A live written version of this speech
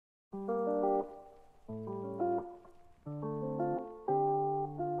Hey,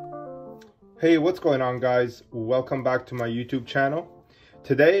 what's going on, guys? Welcome back to my YouTube channel.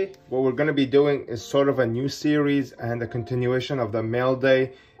 Today, what we're going to be doing is sort of a new series and a continuation of the mail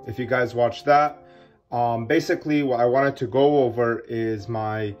day. If you guys watched that, basically what I wanted to go over is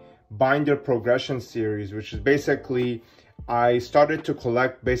my binder progression series, which is basically I started to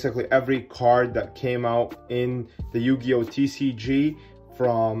collect basically every card that came out in the Yu-Gi-Oh! TCG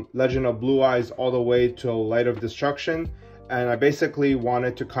from Legend of Blue Eyes all the way to Light of Destruction. And I basically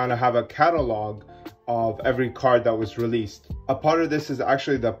wanted to kind of have a catalog of every card that was released. A part of this is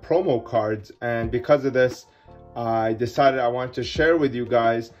actually the promo cards, and because of this, I decided I wanted to share with you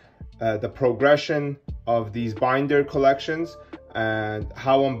guys the progression of these binder collections and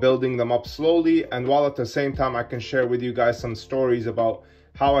how I'm building them up slowly, and while at the same time I can share with you guys some stories about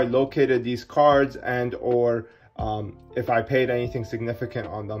how I located these cards and or if I paid anything significant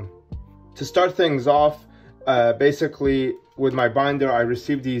on them. To start things off, basically with my binder, I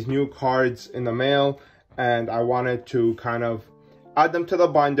received these new cards in the mail, and I wanted to kind of add them to the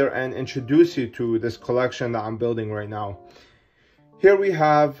binder and introduce you to this collection that I'm building right now. Here we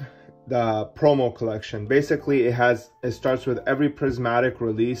have the promo collection. Basically it starts with every prismatic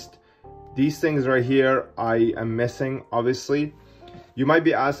released. These things right here I am missing, obviously. You might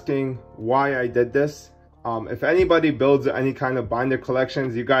be asking why I did this. If anybody builds any kind of binder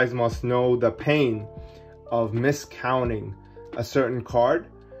collections, you guys must know the pain of miscounting a certain card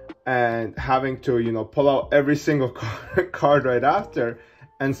and having to, you know, pull out every single card right after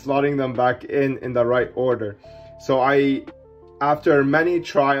and slotting them back in the right order. So after many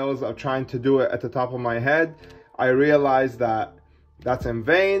trials of trying to do it at the top of my head, I realized that that's in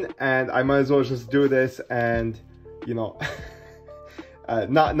vain, and I might as well just do this and, you know,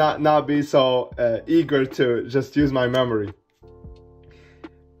 not be so eager to just use my memory.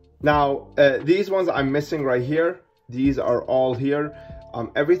 Now, these ones I'm missing right here, these are all here.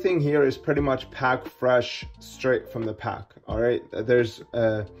 Everything here is pretty much packed fresh, straight from the pack, all right? There's,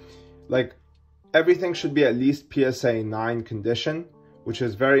 like, everything should be at least PSA 9 condition, which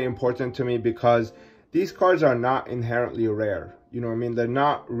is very important to me because these cards are not inherently rare. You know what I mean? They're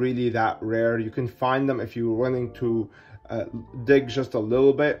not really that rare. You can find them if you're willing to dig just a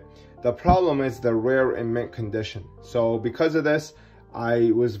little bit. The problem is they're rare in mint condition. So because of this,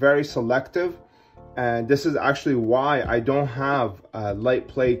 I was very selective, and this is actually why I don't have light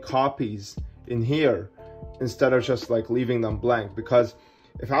play copies in here instead of just like leaving them blank, because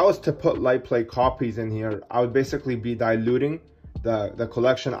if I was to put light play copies in here, I would basically be diluting the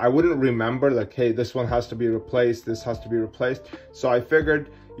collection. I wouldn't remember like, hey, this one has to be replaced, this has to be replaced. So I figured,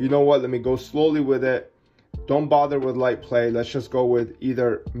 you know what, let me go slowly with it. Don't bother with light play. Let's just go with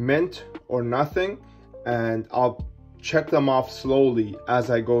either mint or nothing, and I'll check them off slowly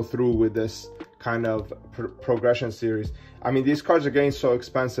as I go through with this kind of progression series. I mean, these cards are getting so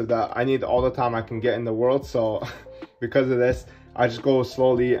expensive that I need all the time I can get in the world. So because of this, I just go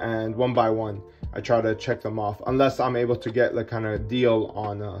slowly and one by one I try to check them off, unless I'm able to get like kind of deal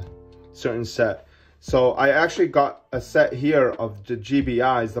on a certain set. So I actually got a set here of the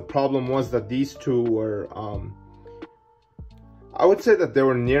GBIs. The problem was that these two were I would say that they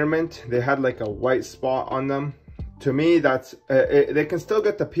were near mint. They had like a white spot on them. To me, that's they can still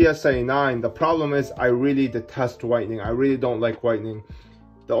get the PSA 9. The problem is I really detest whitening. I really don't like whitening.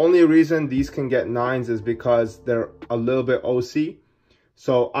 The only reason these can get 9s is because they're a little bit OC.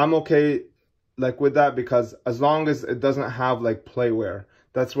 So I'm okay like with that, because as long as it doesn't have like playware,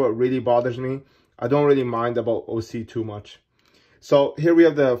 that's what really bothers me. I don't really mind about OC too much. So here we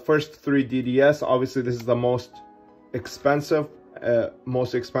have the first 3 DDS. Obviously this is the most expensive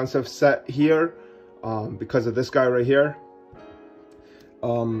set here. Because of this guy right here.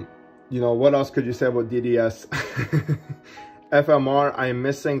 You know, what else could you say about DDS? FMR, I am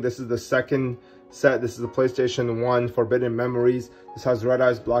missing. This is the second set. This is the PlayStation 1 Forbidden Memories. This has Red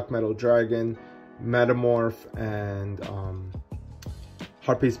Eyes, Black Metal Dragon, Metamorph, and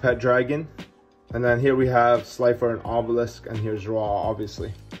Harpy's Pet Dragon. And then here we have Slifer and Obelisk, and here's Raw,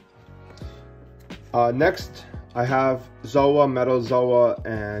 obviously. Next, I have Zoa, Metal Zoa,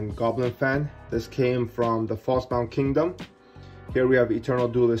 and Goblin Fan. This came from the Falsebound Kingdom. Here we have Eternal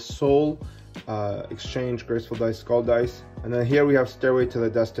Duelist Soul, Exchange, Graceful Dice, Skull Dice. And then here we have Stairway to the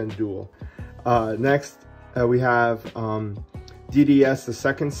Destined Duel. Next, we have DDS, the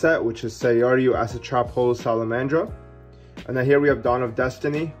second set, which is Sayaryu, Acid Trap Hole, Salamandra. And then here we have Dawn of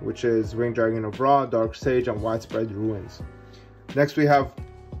Destiny, which is Ring Dragon of Ra, Dark Sage, and Widespread Ruins. Next we have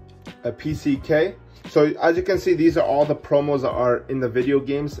a PCK. So as you can see, these are all the promos that are in the video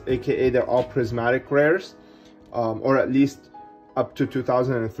games, aka they're all prismatic rares, or at least up to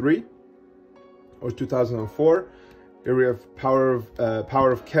 2003 or 2004. Here we have Power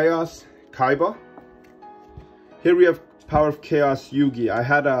of Chaos Kaiba. Here we have Power of Chaos Yugi. I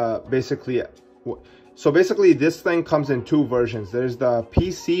had a basically this thing comes in two versions. There's the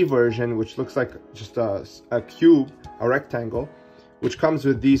PC version, which looks like just a cube, a rectangle, which comes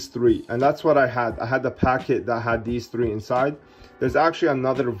with these three, and that's what I had. I had the packet that had these three inside. There's actually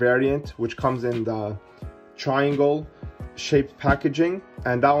another variant which comes in the triangle shaped packaging,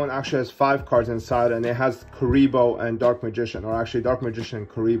 and that one actually has 5 cards inside, and it has Kuribo and Dark Magician, or actually Dark Magician and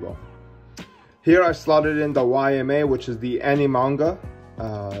Kuribo. Here I slotted in the YMA, which is the Animanga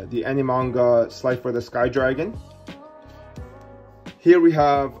Slife for the Sky Dragon. Here we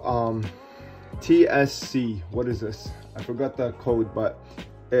have TSC. What is this? I forgot the code, but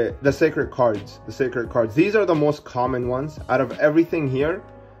the Sacred Cards. The Sacred Cards. These are the most common ones. Out of everything here,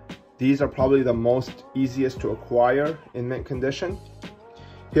 these are probably the most easiest to acquire in mint condition.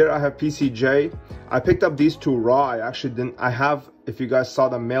 Here I have PCJ. I picked up these two raw. I actually didn't. I have, if you guys saw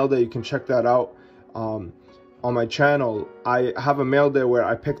the mail day, you can check that out on my channel. I have a mail day where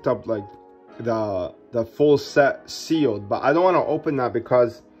I picked up like the full set sealed, but I don't want to open that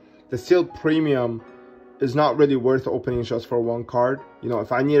because the sealed premium is not really worth opening just for one card. You know,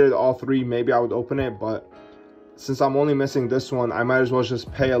 if I needed all three, maybe I would open it, but since I'm only missing this one, I might as well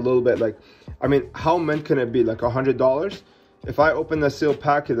just pay a little bit. Like, I mean, how mint can it be? Like $100? If I open the sealed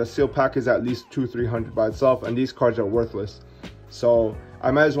packet is at least $200-300 by itself, and these cards are worthless. So I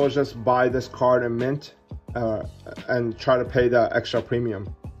might as well just buy this card and mint and try to pay the extra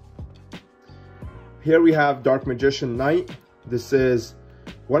premium. Here we have Dark Magician Knight. This is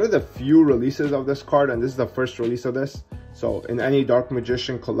one of the few releases of this card, and this is the first release of this. So in any Dark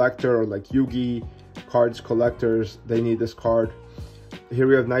Magician collector or like Yugi cards collectors, they need this card. Here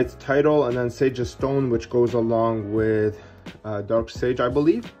we have Knight's Title, and then Sage's Stone, which goes along with Dark Sage, I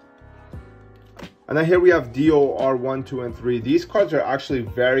believe. And then here we have DOR 1, 2, and 3. These cards are actually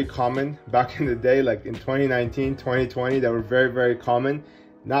very common back in the day, like in 2019, 2020, they were very, very common.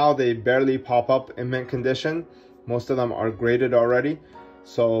 Now they barely pop up in mint condition. Most of them are graded already.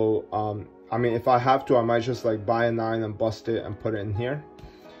 So, I mean, if I have to, I might just like buy a 9 and bust it and put it in here.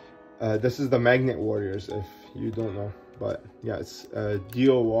 This is the Magnet Warriors, if you don't know. But yeah, it's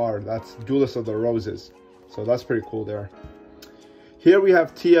DOR, that's Duelist of the Roses. So that's pretty cool there. Here we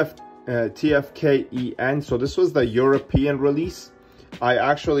have TFKEN. So this was the European release. I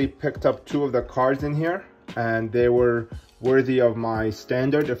actually picked up 2 of the cards in here, and they were worthy of my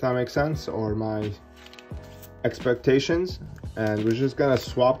standard, if that makes sense, or my expectations. And we're just gonna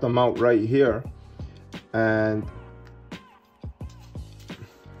swap them out right here and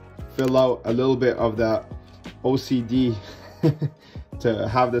fill out a little bit of the OCD to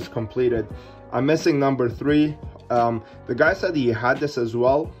have this completed. I'm missing number 3. The guy said he had this as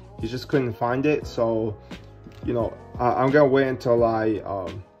well, he just couldn't find it. So, you know, I'm gonna wait until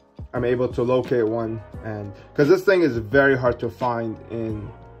I'm able to locate one, and because this thing is very hard to find in,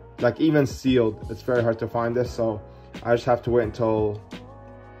 like, even sealed, it's very hard to find this. So I just have to wait until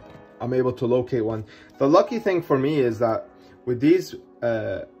I'm able to locate one. The lucky thing for me is that with these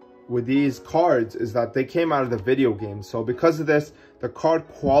cards is that they came out of the video game. So because of this, the card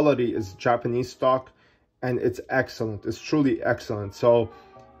quality is Japanese stock, and it's excellent. It's truly excellent. So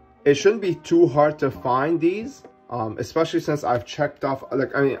it shouldn't be too hard to find these, especially since I've checked off,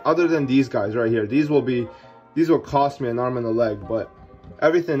 like, I mean, other than these guys right here, these will cost me an arm and a leg, but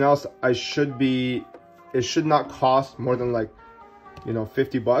everything else it should not cost more than, like, you know,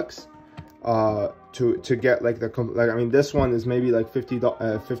 $50 to get like I mean, this one is maybe like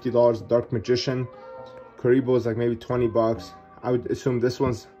 $50. Dark Magician Kuribo is like maybe $20. I would assume this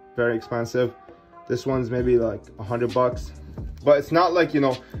one's very expensive. This one's maybe like $100, but it's not like, you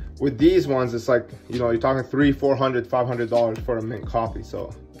know, with these ones it's like, you know, you're talking $300, $400, $500 for a mint copy.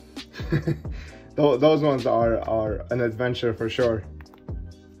 So those ones are an adventure for sure.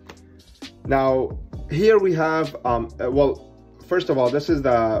 Now here we have well, first of all, this is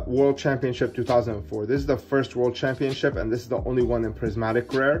the World Championship 2004. This is the first World Championship, and this is the only one in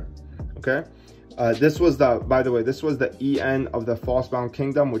Prismatic Rare. Okay, this was by the way, this was the EN of the Falsebound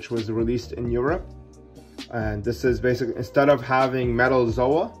Kingdom, which was released in Europe. And this is basically, instead of having Metal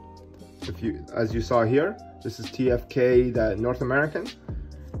Zoa, as you saw here, this is TFK, the North American.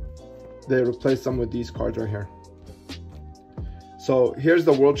 They replaced them with these cards right here. So here's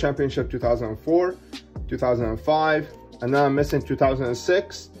the World Championship 2004, 2005, and then I'm missing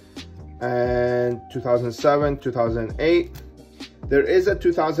 2006 and 2007, 2008. There is a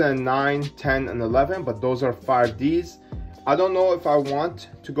 2009, 10, and 11, but those are 5Ds. I don't know if I want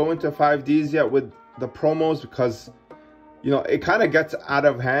to go into 5Ds yet with the promos, because you know, it kind of gets out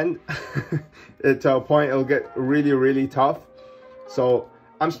of hand. To a point it'll get really, really tough. So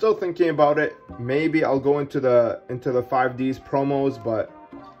I'm still thinking about it. Maybe I'll go into the 5Ds promos, but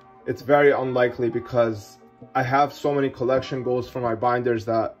it's very unlikely because I have so many collection goals for my binders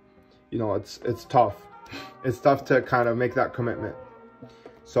that, you know, it's tough. It's tough to kind of make that commitment.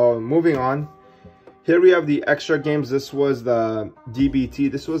 So moving on. Here we have the extra games. This was the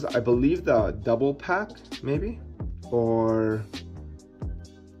DBT. This was, I believe, the double pack, maybe? Or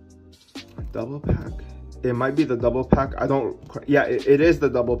double pack? It might be the double pack. I don't, yeah, it is the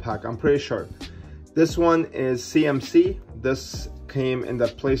double pack. I'm pretty sure. This one is CMC. This came in the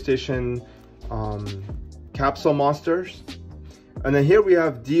PlayStation Capsule Monsters. And then here we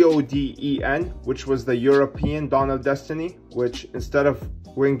have DODEN, which was the European Dawn of Destiny, which instead of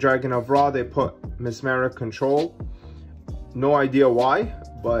Winged Dragon of Ra, they put Mesmeric Control. No idea why,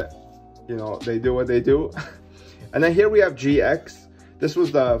 but you know, they do what they do. And then here we have GX. This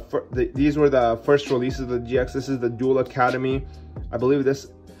was these were the first releases of the GX. This is the Duel Academy. I believe this,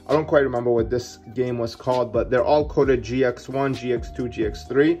 I don't quite remember what this game was called, but they're all coded GX1, GX2,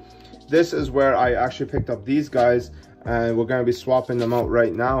 GX3. This is where I actually picked up these guys, and we're going to be swapping them out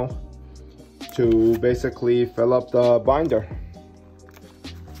right now to basically fill up the binder.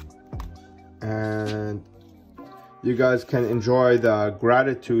 And you guys can enjoy the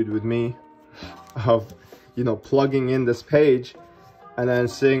gratitude with me of, you know, plugging in this page and then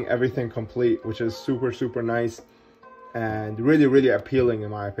seeing everything complete, which is super, super nice and really, really appealing in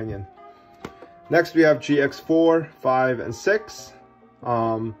my opinion. Next we have GX4, 5, and 6.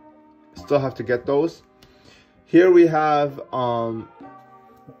 Still have to get those. Here we have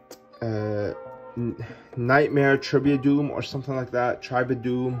Nightmare Tribidoom or something like that.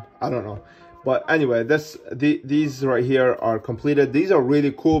 Tribidoom, I don't know. But anyway, these right here are completed. These are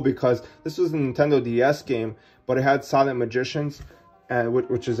really cool because this was a Nintendo DS game, but it had Silent Magicians, and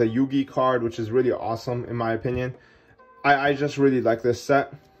which is a Yugi card, which is really awesome in my opinion. I just really like this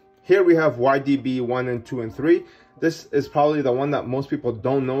set. Here we have YDB 1 and 2 and 3. This is probably the one that most people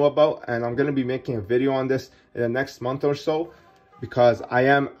don't know about, and I'm going to be making a video on this in the next month or so because I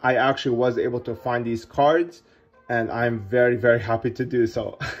actually was able to find these cards, and I'm very, very happy to do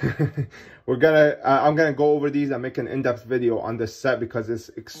so. I'm gonna go over these and make an in-depth video on this set because it's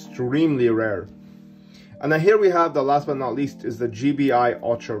extremely rare. And then here we have the last but not least is the GBI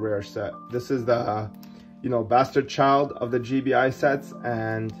Ultra Rare set. This is the, you know, bastard child of the GBI sets,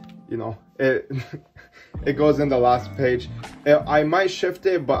 and you know, it it goes in the last page. I might shift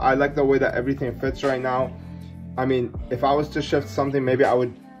it, but I like the way that everything fits right now. I mean, if I was to shift something, maybe I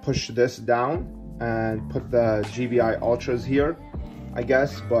would push this down and put the GBI Ultras here, I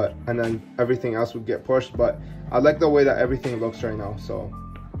guess, but and then everything else would get pushed. But I like the way that everything looks right now, so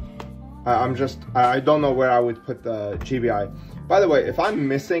I don't know where I would put the GBI. By the way, if I'm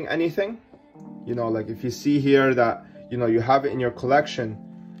missing anything, you know, like if you see here that, you know, you have it in your collection,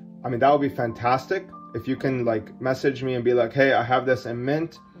 I mean, that would be fantastic. If you can like message me and be like, hey, I have this in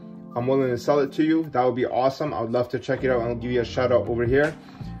mint, I'm willing to sell it to you, that would be awesome. I would love to check it out and I'll give you a shout out over here.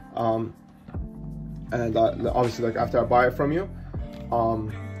 And obviously, like after I buy it from you.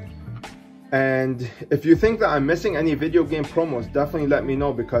 And if you think that I'm missing any video game promos, definitely let me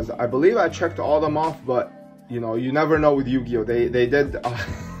know, because I believe I checked all them off, but you know, you never know with Yu-Gi-Oh! They did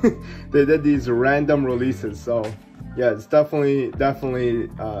they did these random releases, so yeah, it's definitely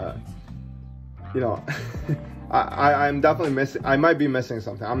you know, I'm definitely missing. I might be missing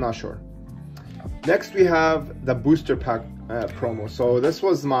something. I'm not sure. Next we have the booster pack promo. So this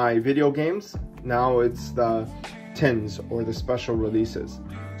was my video games. Now it's the tins or the special releases.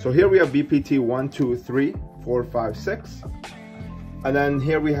 So here we have BPT 1, 2, 3, 4, 5, 6. And then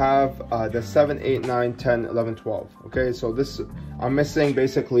here we have the 7, 8, 9, 10, 11, 12. Okay, so this, I'm missing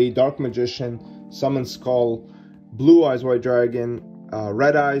basically Dark Magician, Summon Skull, Blue Eyes White Dragon,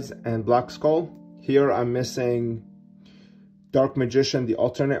 Red Eyes, and Black Skull. Here I'm missing Dark Magician, the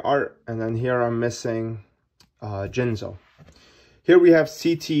alternate art, and then here I'm missing Jinzo. Here we have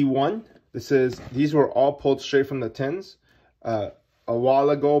CT1. These were all pulled straight from the tins. A while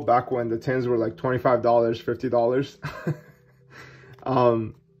ago, back when the tins were like $25,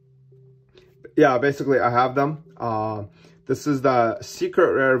 $50. Yeah, basically I have them. This is the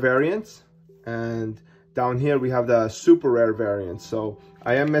secret rare variants, and down here we have the super rare variants. So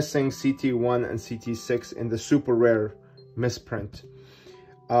I am missing CT1 and CT6 in the super rare misprint.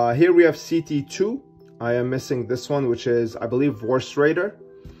 Here we have CT2. I am missing this one, which is, I believe, Vorse Raider.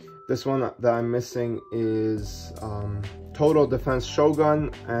 This one that I'm missing is Total Defense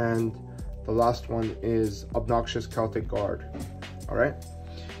Shogun, and the last one is Obnoxious Celtic Guard. All right.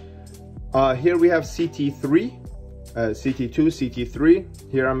 Here we have CT3. CT2,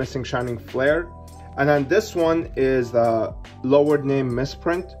 CT3. Here I'm missing Shining Flare. And then this one is the lowered name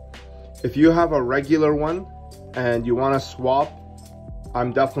misprint. If you have a regular one and you want to swap,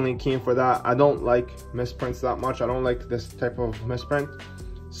 I'm definitely keen for that. I don't like misprints that much. I don't like this type of misprint.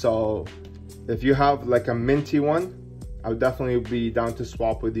 So if you have like a minty one, I would definitely be down to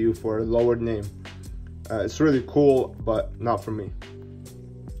swap with you for a lowered name. It's really cool, but not for me.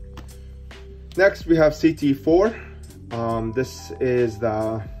 Next we have CT4. This is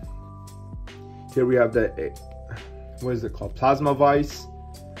the, here we have the, what is it called? Plasma Vice.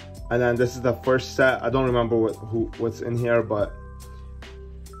 And then this is the first set. I don't remember what's in here, but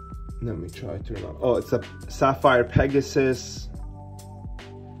let me try to remember. Oh, it's a Sapphire Pegasus.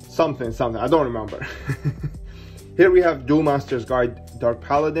 Something. I don't remember. Here we have Duel Master's Guide Dark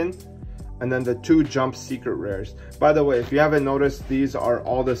Paladin. And then the 2 jump secret rares. By the way, if you haven't noticed, these are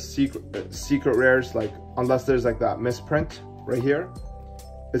all the secret rares, like unless there's like that misprint right here.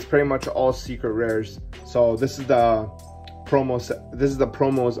 It's pretty much all secret rares. So this is the promos. This is the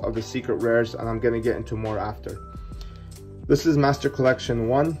promos of the secret rares, and I'm gonna get into more after. This is Master Collection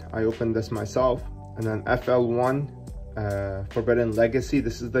 1. I opened this myself. And then FL1 Forbidden Legacy.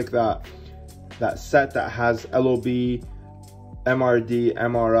 This is like that set that has LOB, MRD,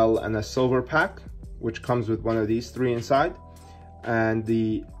 MRL, and a silver pack, which comes with one of these 3 inside. And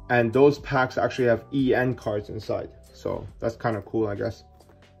those packs actually have EN cards inside. So that's kind of cool, I guess.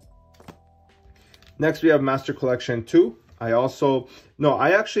 Next we have Master Collection 2. I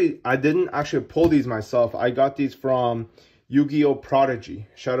didn't actually pull these myself. I got these from Yu-Gi-Oh! Prodigy.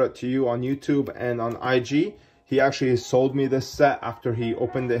 Shout out to you on YouTube and on IG. He actually sold me this set after he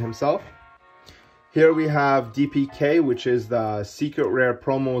opened it himself. Here we have DPK, which is the secret rare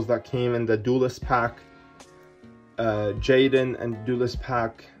promos that came in the Duelist pack. Jaden and Duelist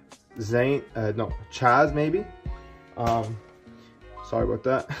pack Chaz maybe. Sorry about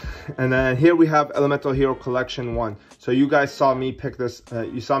that. And then here we have Elemental Hero Collection 1. So you guys saw me pick this.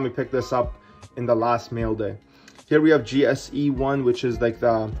 You saw me pick this up in the last mail day. Here we have GSE 1, which is like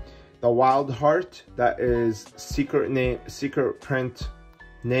the Wild Heart. That is secret print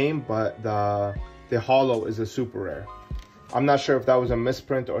name, but the holo is a super rare. I'm not sure if that was a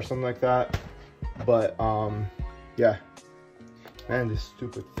misprint or something like that, but yeah. Man, this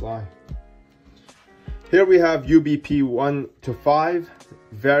stupid fly. Here we have UBP 1 to 5.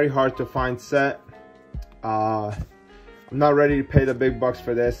 Very hard to find set. I'm not ready to pay the big bucks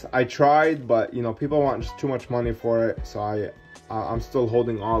for this. I tried, but you know, people want just too much money for it, so I'm still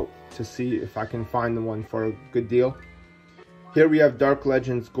holding out to see if I can find one for a good deal. Here we have Dark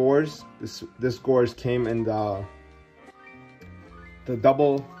Legends Gores. This Gores came in the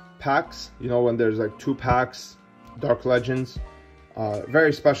double packs. You know, when there's like 2 packs, Dark Legends.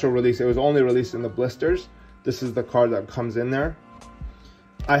 Very special release. It was only released in the blisters. This is the card that comes in there.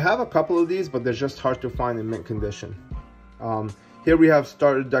 I have a couple of these, but they're just hard to find in mint condition. Here we have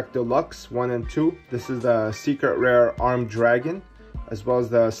Starter Deck Deluxe 1 and 2. This is the secret rare Armed Dragon, as well as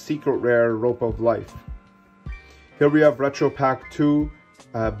the secret rare Rope of Life. Here we have Retro Pack 2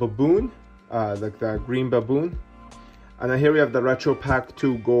 Baboon, like the green baboon. And then here we have the Retro Pack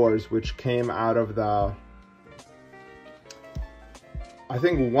 2 Gores, which came out of the... I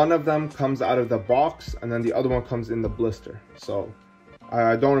think one of them comes out of the box, and then the other one comes in the blister. So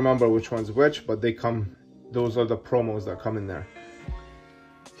I don't remember which one's which, but they come... Those are the promos that come in there.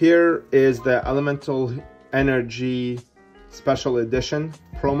 Here is the Elemental Energy Special Edition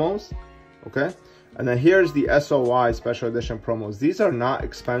promos, okay? And then here's the SOI Special Edition promos. These are not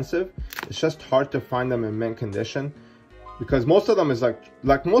expensive. It's just hard to find them in mint condition, because most of them is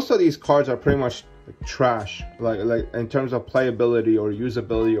like most of these cards are pretty much like trash, like in terms of playability or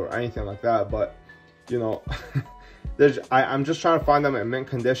usability or anything like that. But you know, I'm just trying to find them in mint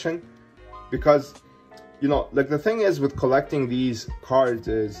condition, because you know, like the thing is with collecting these cards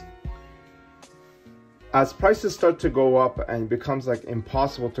is, as prices start to go up and it becomes like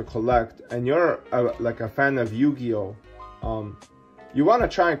impossible to collect, and you're like a fan of Yu-Gi-Oh, you want to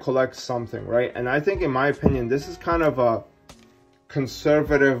try and collect something, right? And I think, in my opinion, this is kind of a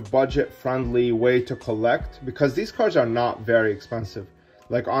conservative, budget-friendly way to collect, because these cards are not very expensive.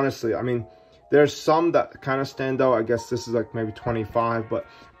 Like honestly, I mean, there's some that kind of stand out. I guess this is like maybe 25, but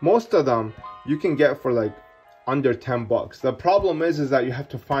most of them you can get for like under 10 bucks. The problem is that you have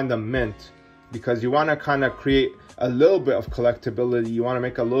to find them mint, because you want to kind of create a little bit of collectability. You want to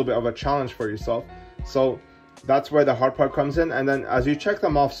make a little bit of a challenge for yourself. So that's where the hard part comes in. And then as you check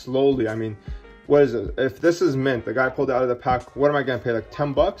them off slowly, I mean, what is it? If this is mint, the guy pulled it out of the pack, what am I going to pay? Like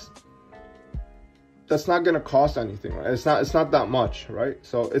 10 bucks? That's not going to cost anything, right? It's not that much, right?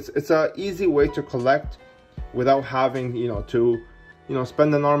 So it's an easy way to collect. without having, to,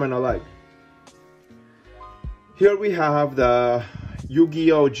 spend an arm and a leg. Here we have the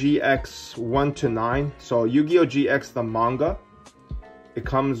Yu-Gi-Oh! GX 1-9. So Yu-Gi-Oh! GX, the manga, it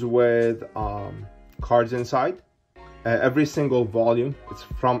comes with cards inside. Every single volume, it's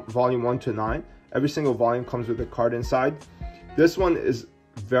from volume 1 to 9. Every single volume comes with a card inside. This one is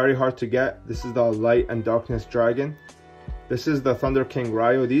very hard to get. This is the Light and Darkness Dragon. This is the Thunder King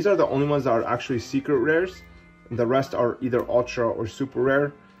Ryo. These are the only ones that are actually secret rares. The rest are either ultra or super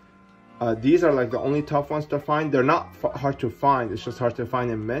rare. These are like the only tough ones to find. They're not hard to find, it's just hard to find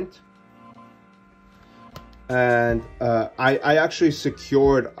in mint. And I actually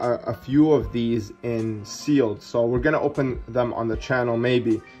secured a few of these in sealed, so we're gonna open them on the channel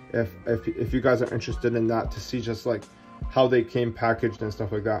maybe if you guys are interested in that, to see just like how they came packaged and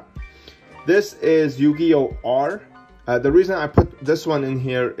stuff like that. This is Yu-Gi-Oh! R. The reason I put this one in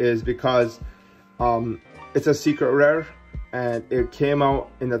here is because it's a secret rare, and it came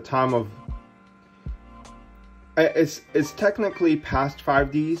out in the time of, it's technically past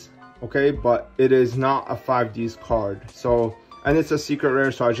 5Ds, okay, but it is not a 5Ds card. So, and it's a secret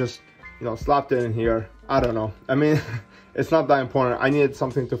rare, so I just, slapped it in here. I don't know, I mean, it's not that important. I needed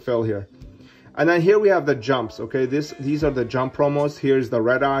something to fill here. And then here we have the jumps, okay, these are the jump promos. Here's the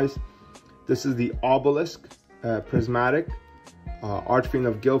Red Eyes. This is the Obelisk, Prismatic, Archfiend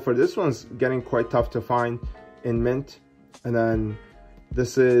of Guildford. This one's getting quite tough to find in mint. And then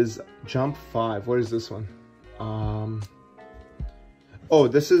this is Jump 5. What is this one? Oh,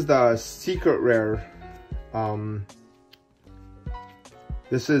 this is the secret rare.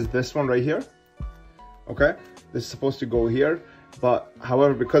 This is this one right here. Okay, this is supposed to go here, but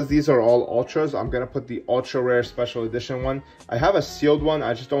however, because these are all ultras, I'm gonna put the ultra rare special edition one. I have a sealed one,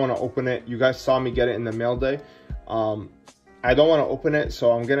 I just don't want to open it. You guys saw me get it in the mail day. I don't want to open it,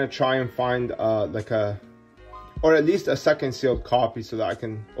 so I'm gonna try and find like or at least a second sealed copy so that I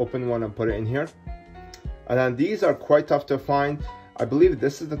can open one and put it in here. And then these are quite tough to find. I believe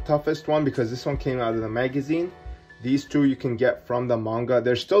this is the toughest one because this one came out of the magazine. These two you can get from the manga.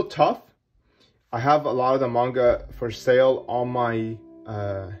 They're still tough. I have a lot of the manga for sale on my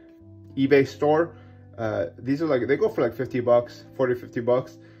eBay store. These are like, they go for like 50 bucks, 40, 50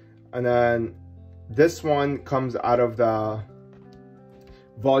 bucks. And then this one comes out of the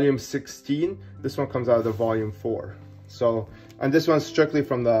volume 16. This one comes out of the volume 4. So, and this one's strictly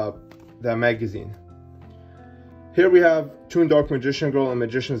from the magazine. Here we have Toon Dark Magician Girl and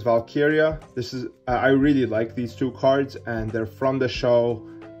Magician's Valkyria. This is, I really like these two cards, and they're from the show.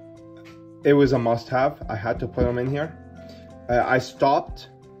 It was a must-have. I had to put them in here. I stopped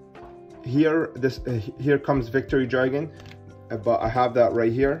here. Here comes Victory Dragon, but I have that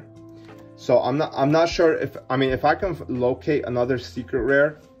right here. So I'm not sure if, I mean, if I can locate another secret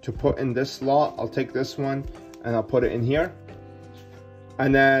rare to put in this slot, I'll take this one and I'll put it in here.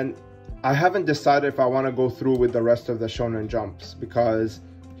 And then I haven't decided if I want to go through with the rest of the Shonen Jumps, because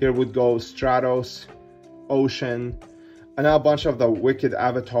here would go Stratos, Ocean, and now a bunch of the Wicked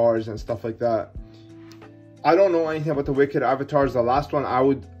avatars and stuff like that. I don't know anything about the Wicked avatars. The last one I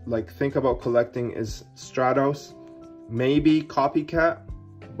would like think about collecting is Stratos, maybe Copycat,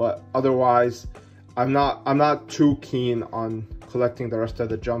 but otherwise I'm not too keen on collecting the rest of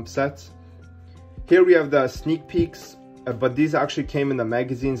the jump sets. Here we have the sneak peeks, but these actually came in the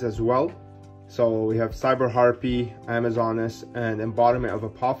magazines as well. So we have Cyber Harpy, Amazoness, and Embodiment of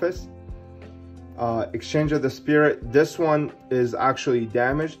Apophis. Exchange of the Spirit. This one is actually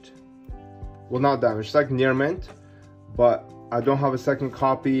damaged. Well, not damaged, it's like near mint, but I don't have a second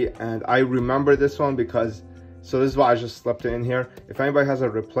copy, and I remember this one because, so this is why I just slipped it in here. If anybody has a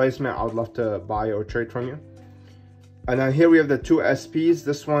replacement, I would love to buy or trade from you. And then here we have the two SPs.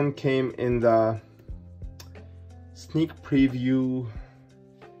 This one came in the sneak preview.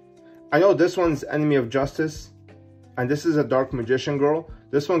 I know this one's Enemy of Justice, and this is a Dark Magician Girl.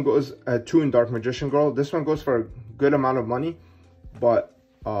 This one goes Toon Dark Magician Girl. This one goes for a good amount of money, but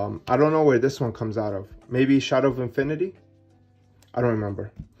I don't know where this one comes out of. Maybe Shadow of Infinity? I don't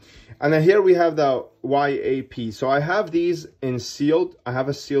remember. And then here we have the YAP. So I have these in sealed. I have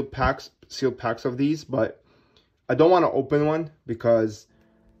a sealed packs of these, but I don't want to open one because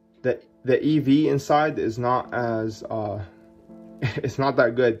the EV inside is not as it's not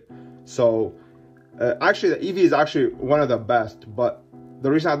that good. So actually the EV is actually one of the best, but the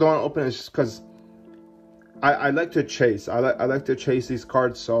reason I don't want to open it is just because I like to chase. I like to chase these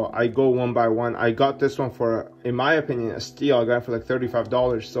cards, so I go one by one. I got this one for, in my opinion, a steal. I got it for like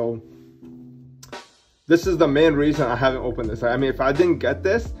 $35. So this is the main reason I haven't opened this. I mean, if I didn't get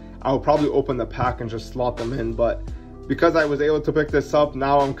this, I would probably open the pack and just slot them in. But because I was able to pick this up,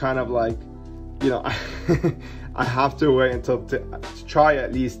 now I'm kind of like, you know, I have to wait until to try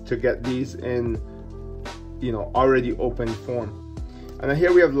at least to get these in, you know, already open form. And then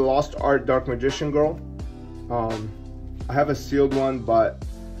here we have the Lost Art Dark Magician Girl. I have a sealed one, but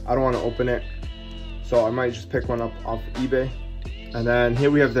I don't want to open it, so I might just pick one up off eBay. And then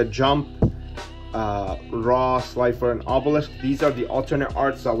here we have the Jump, Raw, Slifer, and Obelisk. These are the alternate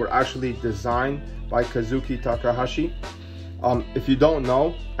arts that were actually designed by Kazuki Takahashi. If you don't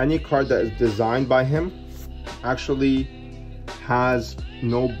know, any card that is designed by him actually has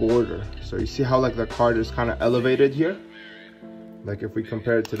no border. So you see how like the card is kind of elevated here? Like if we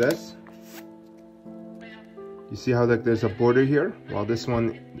compare it to this, you see how like there's a border here? Well, this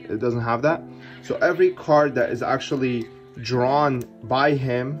one, it doesn't have that. So every card that is actually drawn by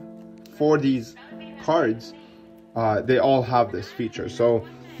him for these cards, they all have this feature. So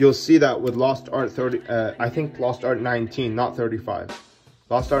you'll see that with Lost Art 30, I think Lost Art 19, not 35.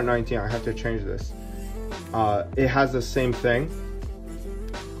 Lost Art 19, I have to change this. It has the same thing.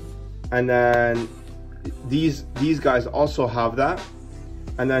 And then these guys also have that.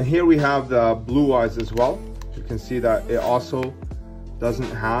 And then here we have the Blue Eyes as well. You can see that it also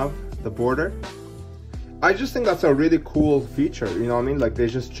doesn't have the border. I just think that's a really cool feature, you know what I mean? Like they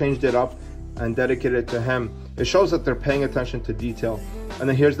just changed it up and dedicated it to him. It shows that they're paying attention to detail. And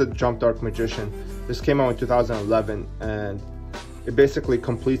then here's the Jump Dark Magician. This came out in 2011 and it basically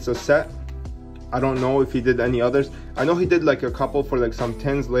completes the set. I don't know if he did any others. I know he did like a couple for like some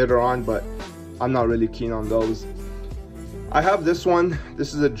tins later on, but I'm not really keen on those. I have this one.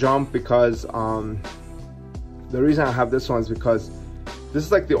 This is a Jump because the reason I have this one is because this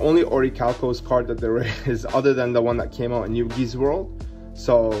is like the only Orichalcos card that there is other than the one that came out in Yugi's World.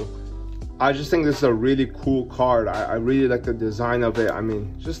 So I just think this is a really cool card. I really like the design of it. I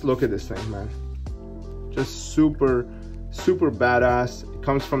mean, just look at this thing, man. Just super badass. It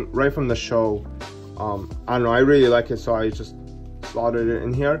comes from right from the show. I don't know, I really like it, so I just slotted it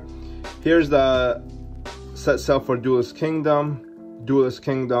in here. Here's the set sail for Duelist Kingdom,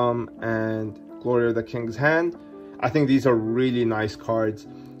 and Glory of the King's Hand. I think these are really nice cards.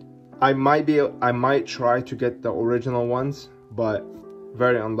 I might try to get the original ones, but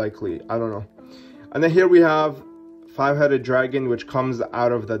very unlikely. I don't know. And then here we have Five-Headed Dragon, which comes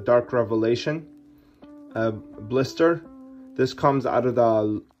out of the Dark Revelation blister. This comes out of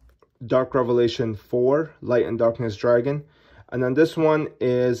the Dark Revelation 4 Light and Darkness Dragon. And then this one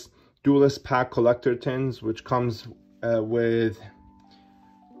is Duelist Pack Collector Tins, which comes with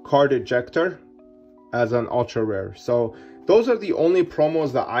Card Ejector as an ultra rare. So those are the only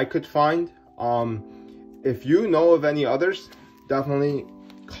promos that I could find. If you know of any others, definitely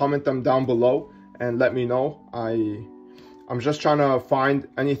comment them down below and let me know. I'm just trying to find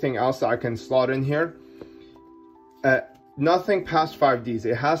anything else that I can slot in here. Nothing past 5Ds.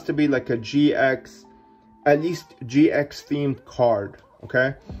 It has to be like a GX, at least GX themed card,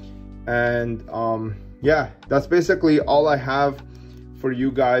 okay? And yeah, that's basically all I have for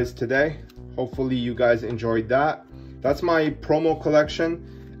you guys today. Hopefully you guys enjoyed that. That's my promo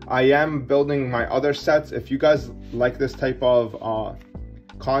collection. I am building my other sets. If you guys like this type of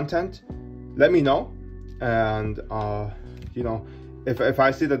content, let me know. And you know, if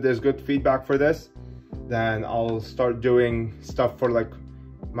I see that there's good feedback for this, then I'll start doing stuff for like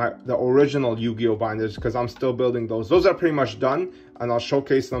the original Yu-Gi-Oh binders, because I'm still building those. Those are pretty much done and I'll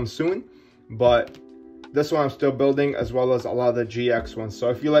showcase them soon, but this one I'm still building, as well as a lot of the GX ones. So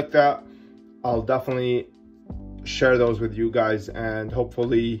if you like that, I'll definitely share those with you guys, and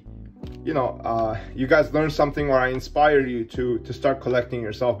hopefully, you know, you guys learn something, or I inspire you to start collecting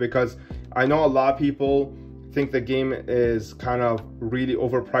yourself, because I know a lot of people think the game is kind of really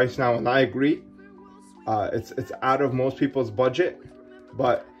overpriced now, and I agree. It's out of most people's budget,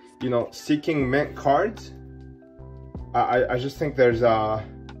 but you know, seeking mint cards, I just think there's a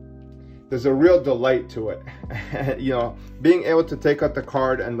real delight to it. You know, being able to take out the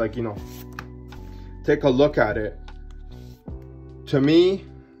card and, like, you know, take a look at it, to me,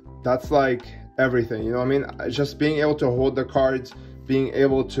 that's like everything, you know what I mean? Just being able to hold the cards, being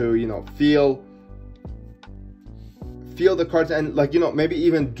able to, you know, feel the cards, and, like, you know, maybe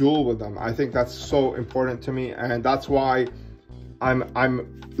even duel with them. I think that's so important to me, and that's why I'm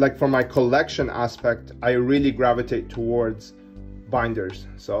like, for my collection aspect, I really gravitate towards binders.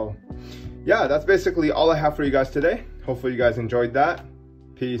 So yeah, that's basically all I have for you guys today. Hopefully you guys enjoyed that.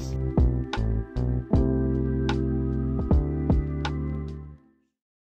 Peace.